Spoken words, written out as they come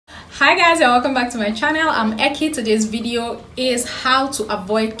Hi guys, and welcome back to my channel. I'm Eki. Today's video is how to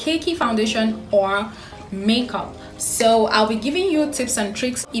avoid cakey foundation or makeup. So I'll be giving you tips and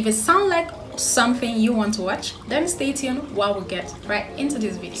tricks. If it sounds like something you want to watch, then stay tuned while we get right into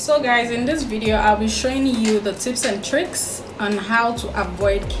this video. So guys, in this video I'll be showing you the tips and tricks on how to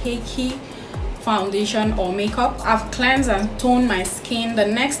avoid cakey foundation or makeup. I've cleansed and toned my skin. The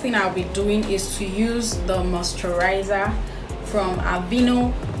next thing I'll be doing is to use the moisturizer from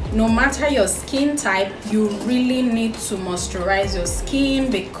Aveeno. No matter your skin type, you really need to moisturize your skin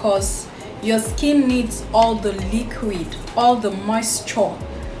because your skin needs all the liquid, all the moisture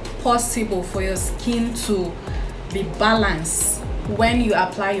possible for your skin to be balanced when you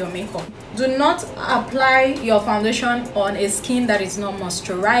apply your makeup. Do not apply your foundation on a skin that is not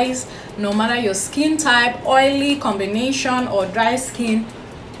moisturized. No matter your skin type, oily combination or dry skin,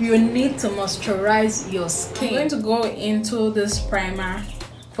 you need to moisturize your skin. I'm going to go into this primer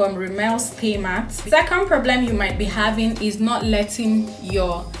from Rimmel Stay Matte. Second problem you might be having is not letting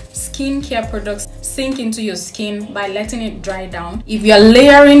your skincare products sink into your skin by letting it dry down. If you're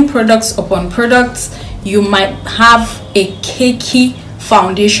layering products upon products, you might have a cakey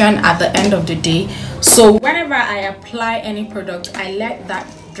foundation at the end of the day. So whenever I apply any product, I let that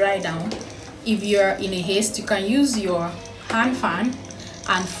dry down. If you're in a haste, you can use your hand fan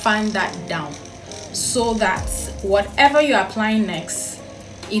and fan that down so that whatever you're applying next,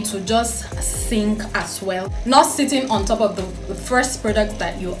 it will just sink as well, not sitting on top of the first product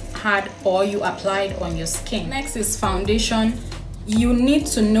that you had or you applied on your skin. Next is foundation. You need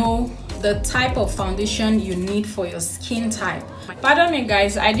to know the type of foundation you need for your skin type. Pardon me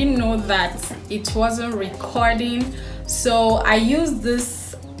guys, I didn't know that it wasn't recording, so I used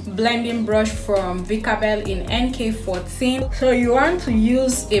this blending brush from Vicabel in NK14. So you want to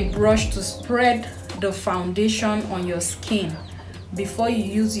use a brush to spread the foundation on your skin before you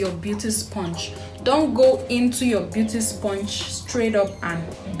use your beauty sponge. Don't go into your beauty sponge straight up and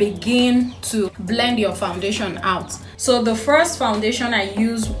begin to blend your foundation out. So the first foundation I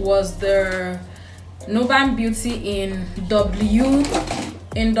used was the Noban Beauty in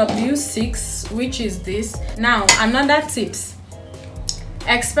W6, which is this. Now another tips,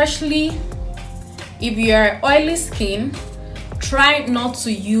 especially if you're oily skin, try not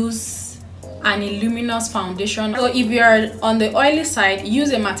to use an luminous foundation. So if you're on the oily side,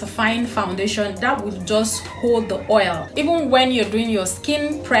 use a mattifying foundation that will just hold the oil. Even when you're doing your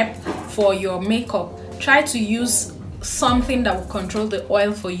skin prep for your makeup, try to use something that will control the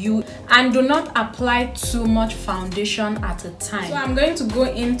oil for you, and do not apply too much foundation at a time. So I'm going to go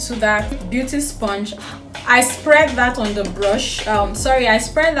into that beauty sponge. I spread that on the brush, I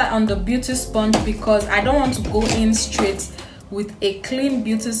spread that on the beauty sponge because I don't want to go in straight with a clean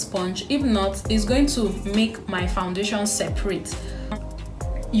beauty sponge. If not, it's going to make my foundation separate.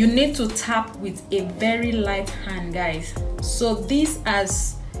 You need to tap with a very light hand, guys. So this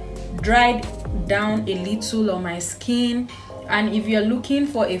has dried down a little on my skin, and if you're looking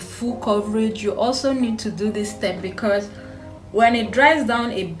for a full coverage, you also need to do this step because when it dries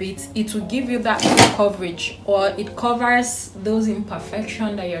down a bit, it will give you that full coverage, or it covers those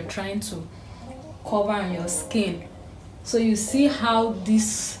imperfections that you're trying to cover on your skin. So you see how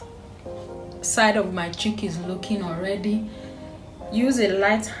this side of my cheek is looking already. Use a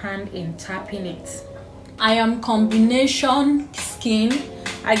light hand in tapping it. I am combination skin.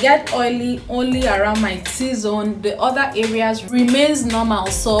 I get oily only around my T-zone. The other areas remains normal,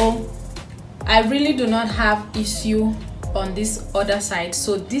 so I really do not have issue on this other side.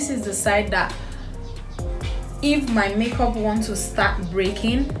 So this is the side that if my makeup wants to start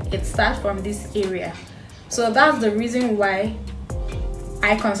breaking, it starts from this area. So that's the reason why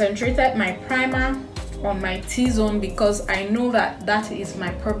I concentrated my primer on my T-zone, because I know that that is my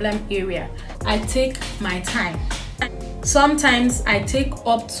problem area. I take my time. Sometimes I take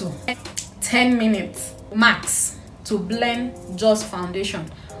up to 10 minutes max to blend just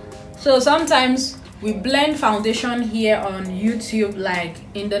foundation. So sometimes we blend foundation here on YouTube, like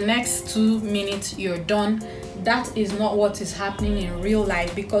in the next 2 minutes you're done. That is not what is happening in real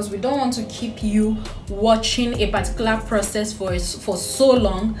life, because we don't want to keep you watching a particular process for so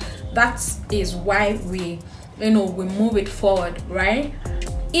long. That is why we move it forward, right?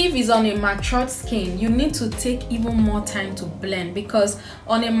 If it's on a matured skin, you need to take even more time to blend, because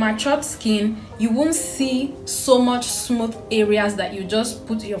on a matured skin you won't see so much smooth areas that you just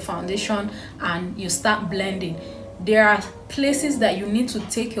put your foundation and you start blending. There are places that you need to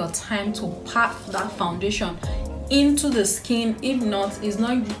take your time to pat that foundation into the skin. If not, it's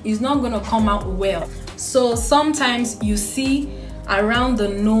not going to come out well. So sometimes you see around the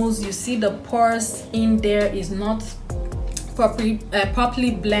nose, you see the pores in there is not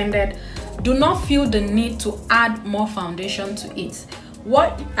properly blended, do not feel the need to add more foundation to it.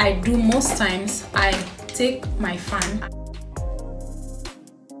 What I do most times, I take my fan,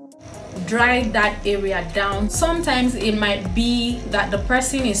 dry that area down. Sometimes it might be that the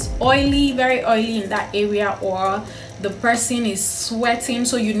person is oily, very oily in that area, or the person is sweating,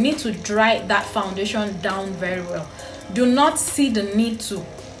 so you need to dry that foundation down very well. Do not see the need to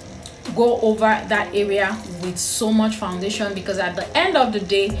go over that area with so much foundation, because at the end of the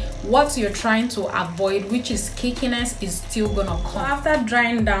day, what you're trying to avoid, which is cakiness, is still gonna come. So after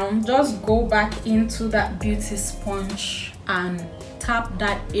drying down, just go back into that beauty sponge and tap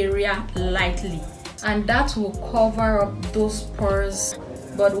that area lightly, and that will cover up those pores.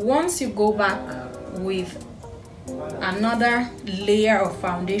 But once you go back with another layer of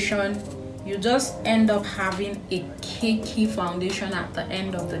foundation, you just end up having a cakey foundation at the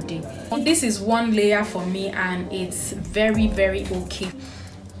end of the day. This is one layer for me, and it's very okay.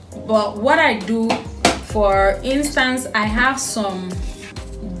 But what I do, for instance, I have some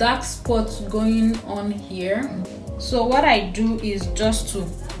dark spots going on here, so what I do is just to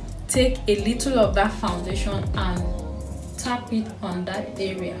take a little of that foundation and tap it on that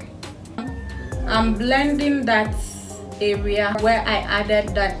area. I'm blending that area where I added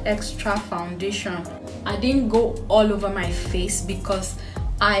that extra foundation. I didn't go all over my face because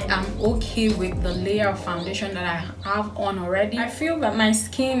I am okay with the layer of foundation that I have on already. I feel that my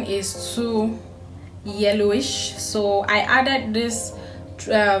skin is too yellowish, so I added this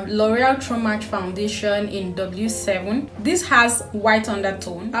L'Oreal True Match foundation in W7. This has white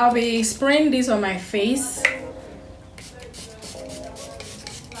undertone. I'll be spraying this on my face.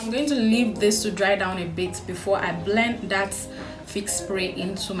 I'm going to leave this to dry down a bit before I blend that fix spray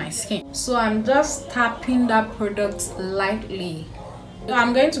into my skin. So I'm just tapping that product lightly. So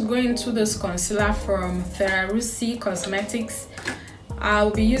I'm going to go into this concealer from Ferrarusi Cosmetics.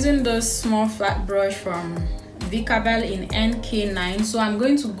 I'll be using this small flat brush from Vicabel in NK9. So I'm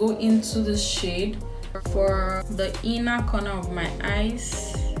going to go into this shade for the inner corner of my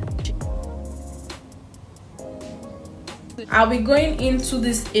eyes. I'll be going into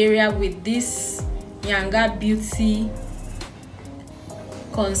this area with this Yanga Beauty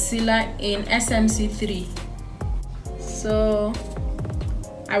concealer in SMC3. So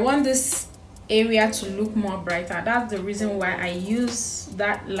I want this area to look more brighter. That's the reason why I use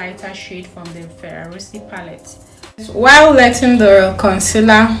that lighter shade from the Ferrarusi palette. While letting the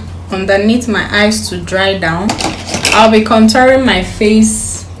concealer underneath my eyes to dry down, I'll be contouring my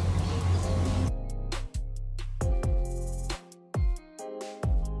face.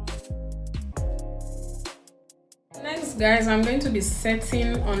 Next, guys, I'm going to be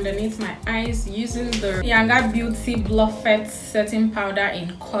setting underneath my eyes using the Yanga Beauty Bluffet setting powder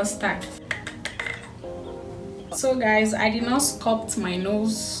in custard. So guys, I did not sculpt my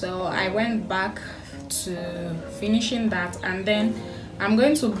nose, so I went back to finishing that, and then I'm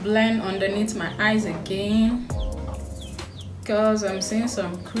going to blend underneath my eyes again because I'm seeing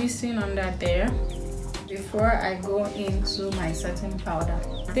some creasing under there before I go into my setting powder.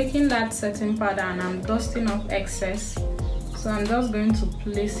 I'm taking that setting powder and I'm dusting off excess, so I'm just going to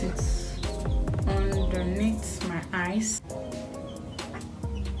place it underneath my eyes.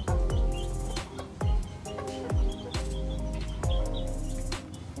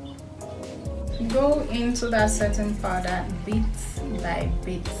 Go into that setting powder bit by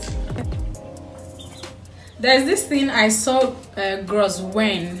bit. There's this thing I saw,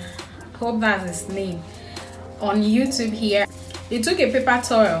 Groswen, hope that's his name, on YouTube here. He took a paper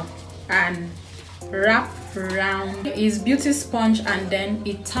towel and wrapped around his beauty sponge, and then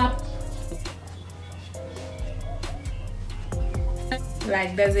he tapped.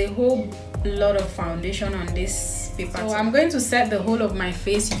 Like there's a whole lot of foundation on this paper. So I'm going to set the whole of my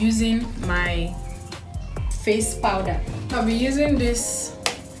face using my face powder. I'll be using this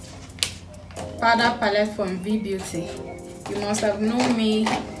powder palette from V Beauty. You must have known me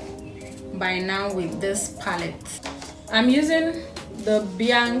by now with this palette. I'm using the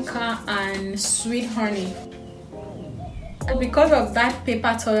Bianca and Sweet Honey. Because of that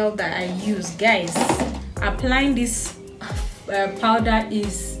paper towel that I use, guys, applying this powder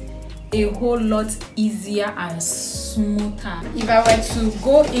is a whole lot easier and smoother. If I were to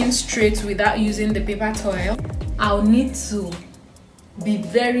go in straight without using the paper towel, I'll need to be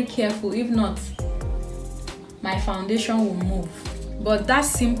very careful. If not, my foundation will move. But that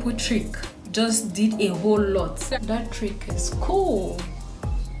simple trick just did a whole lot. That trick is cool.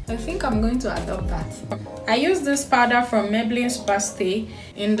 I think I'm going to adopt that. I use this powder from Maybelline Superstay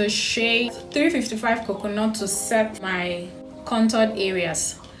in the shade 355 Coconut to set my contoured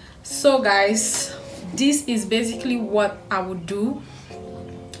areas. So guys, this is basically what I would do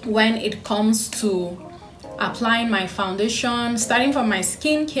when it comes to applying my foundation, starting from my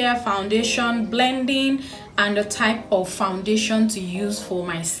skincare, foundation, blending, and the type of foundation to use for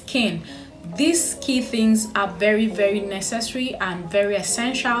my skin. These key things are very, very necessary and very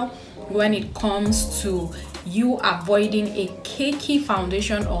essential when it comes to you avoiding a cakey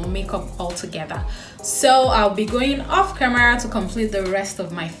foundation or makeup altogether. So I'll be going off camera to complete the rest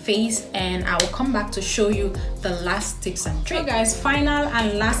of my face, and I will come back to show you the last tips and tricks. So guys, final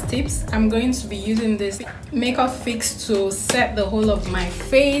and last tips, I'm going to be using this makeup fix to set the whole of my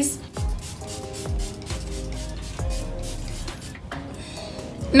face.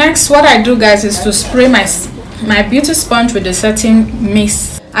 Next, what I do, guys, is to spray my beauty sponge with a setting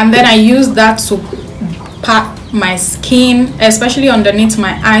mist, and then I use that to pat my skin, especially underneath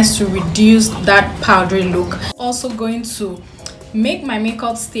my eyes, to reduce that powdery look. Also going to make my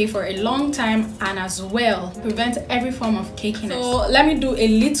makeup stay for a long time, and as well prevent every form of cakiness. So let me do a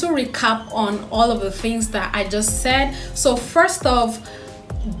little recap on all of the things that I just said. So first off,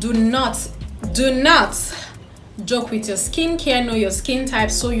 do not joke with your skincare. Know your skin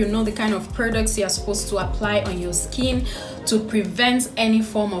type so you know the kind of products you're supposed to apply on your skin to prevent any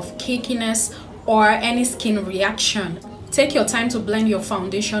form of cakiness or any skin reaction. Take your time to blend your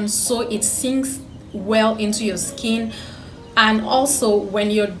foundation so it sinks well into your skin, and also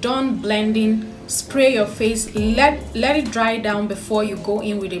when you're done blending, spray your face, let it dry down before you go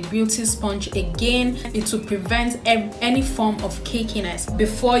in with a beauty sponge again. It will prevent any form of cakiness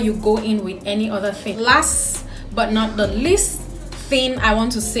before you go in with any other thing. Last but not the least thing I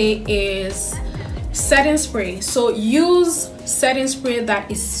want to say is setting spray. So use setting spray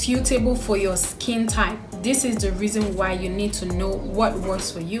that is suitable for your skin type. This is the reason why you need to know what works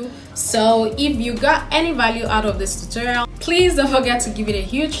for you. So if you got any value out of this tutorial, please don't forget to give it a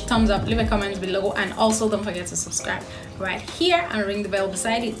huge thumbs up, leave a comment below, and also don't forget to subscribe right here and ring the bell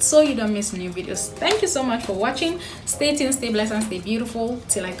beside it so you don't miss new videos. Thank you so much for watching. Stay tuned, stay blessed, and stay beautiful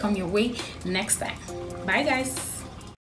till I come your way next time. Bye guys.